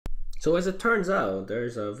So as it turns out,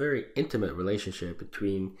 there's a very intimate relationship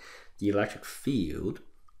between the electric field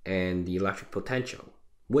and the electric potential,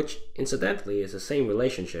 which incidentally is the same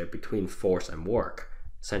relationship between force and work,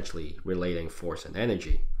 essentially relating force and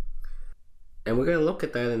energy. And we're going to look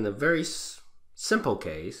at that in a very simple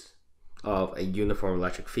case of a uniform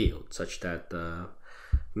electric field, such that the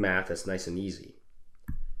math is nice and easy.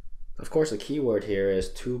 Of course, the key word here is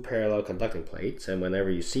two parallel conducting plates, and whenever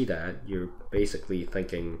you see that, you're basically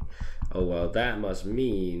thinking, oh well, that must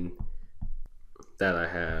mean that I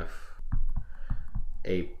have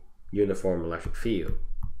a uniform electric field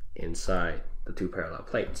inside the two parallel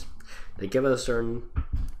plates. They give us a certain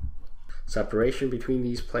separation between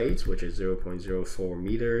these plates, which is 0.04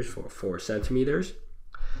 meters for 4 centimeters,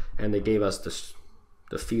 and they gave us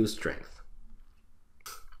the field strength.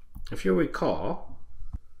 If you recall,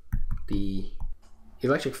 the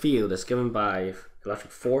electric field is given by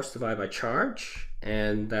electric force divided by charge,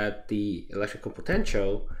 and that the electrical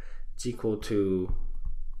potential is equal to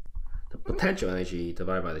the potential energy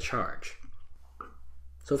divided by the charge.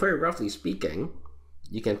 So very roughly speaking,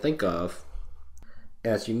 you can think of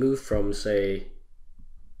as you move from, say,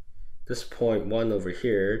 this point 1 over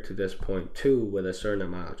here to this point 2 with a certain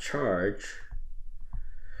amount of charge,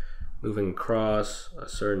 moving across a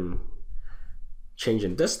certain change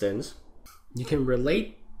in distance, you can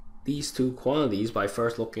relate these two quantities by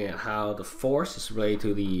first looking at how the force is related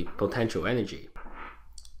to the potential energy.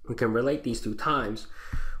 We can relate these two times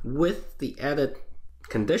with the added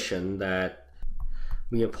condition that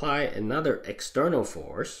we apply another external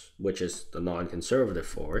force, which is the non-conservative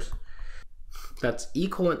force, that's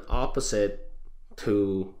equal and opposite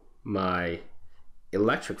to my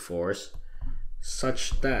electric force,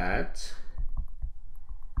 such that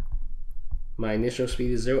my initial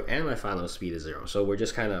speed is 0 and my final speed is 0. So we're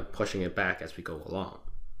just kind of pushing it back as we go along.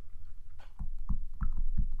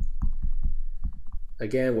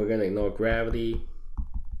 Again, we're going to ignore gravity.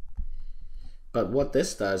 But what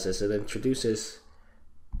this does is it introduces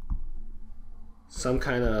some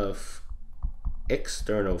kind of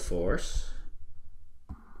external force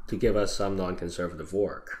to give us some non-conservative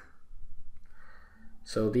work.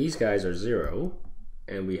 So these guys are 0,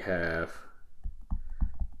 and we have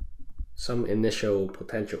some initial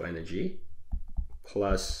potential energy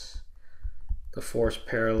plus the force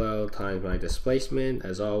parallel times my displacement,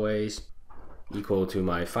 as always, equal to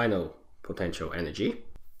my final potential energy.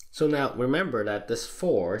 So now remember that this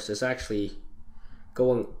force is actually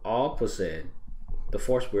going opposite. The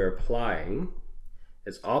force we're applying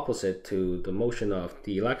is opposite to the motion of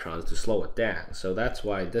the electrons to slow it down. So that's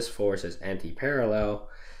why this force is anti-parallel,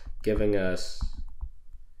 giving us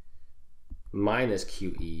minus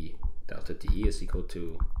QE delta D is equal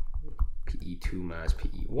to PE2 minus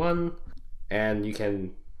PE1. And you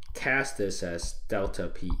can cast this as delta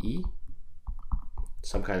PE,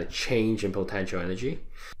 some kind of change in potential energy,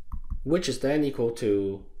 which is then equal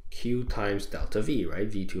to Q times delta V, right?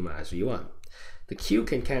 V2 minus V1. The Q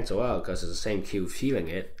can cancel out because it's the same Q feeling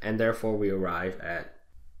it, and therefore we arrive at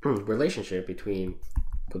relationship between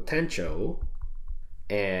potential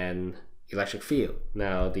and electric field.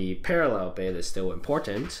 Now the parallel bit is still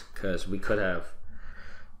important because we could have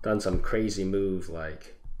done some crazy move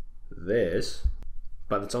like this,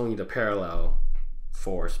 but it's only the parallel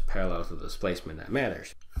force parallel to the displacement that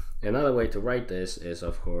matters. Another way to write this is,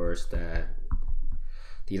 of course, that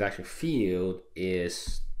the electric field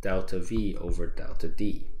is delta V over delta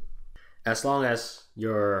D. As long as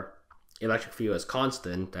your electric field is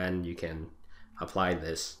constant, then you can apply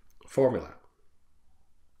this formula.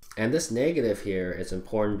 And this negative here is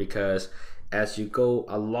important because as you go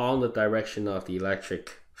along the direction of the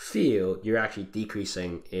electric field, you're actually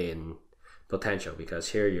decreasing in potential, because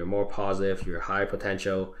here you're more positive, you're high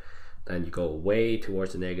potential, then you go way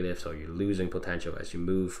towards the negative, so you're losing potential as you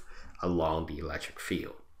move along the electric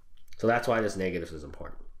field. So that's why this negative is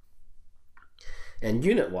important. And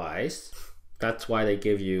unit-wise, that's why they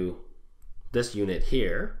give you this unit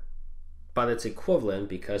here, but it's equivalent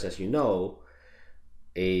because, as you know,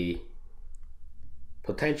 a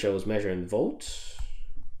potential is measured in volts,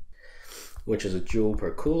 which is a joule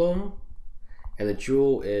per coulomb, and a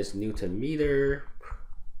joule is Newton meter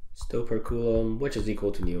still per coulomb, which is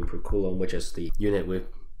equal to Newton per coulomb, which is the unit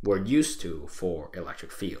we're used to for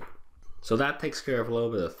electric field. So that takes care of a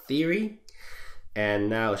little bit of theory, and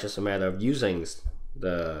now it's just a matter of using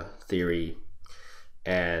the theory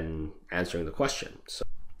and answering the question. So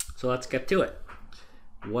let's get to it.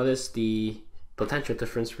 What is the potential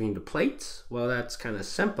difference between the plates? Well, that's kind of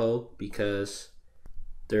simple because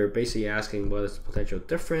they're basically asking what is the potential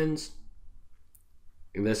difference.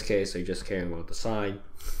 In this case, they're just caring about the sign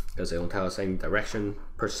because they don't tell us any direction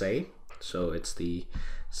per se. So it's the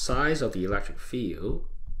size of the electric field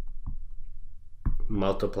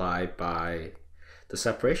multiplied by the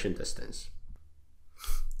separation distance.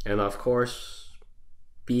 And of course,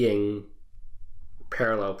 being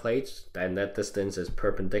parallel plates and that distance is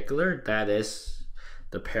perpendicular, that is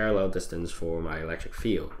the parallel distance for my electric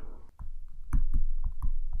field.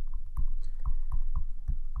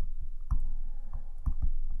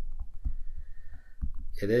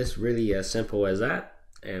 It is really as simple as that,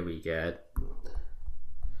 and we get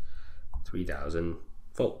 3000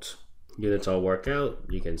 volts. Units all work out.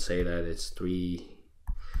 You can say that it's 3.00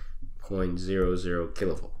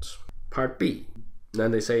 kilovolts. Part B.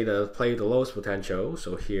 Then they say the plate with the lowest potential.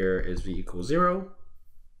 So here is V equals 0.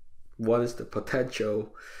 What is the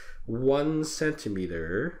potential? 1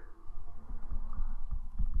 centimeter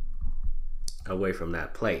away from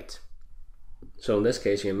that plate. So in this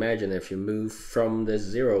case, you imagine if you move from this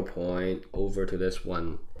 0 point over to this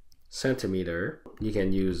 1 centimeter, you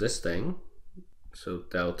can use this thing. So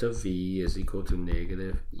delta V is equal to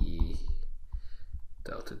negative E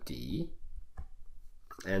delta D.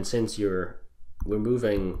 And since we're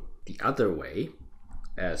moving the other way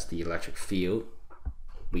as the electric field,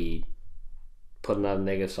 we put another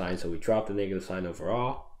negative sign, so we drop the negative sign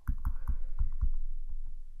overall.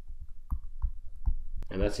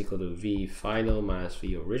 And that's equal to V final minus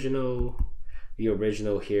V original. V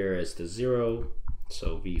original here is the 0.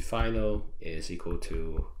 So V final is equal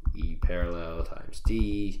to E parallel times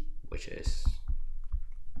D, which is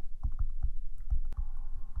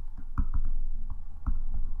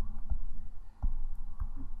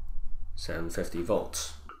 750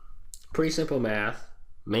 volts. Pretty simple math.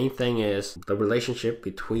 Main thing is the relationship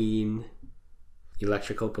between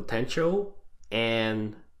electrical potential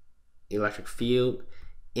and electric field.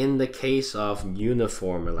 In the case of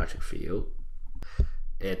uniform electric field,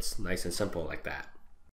 it's nice and simple like that.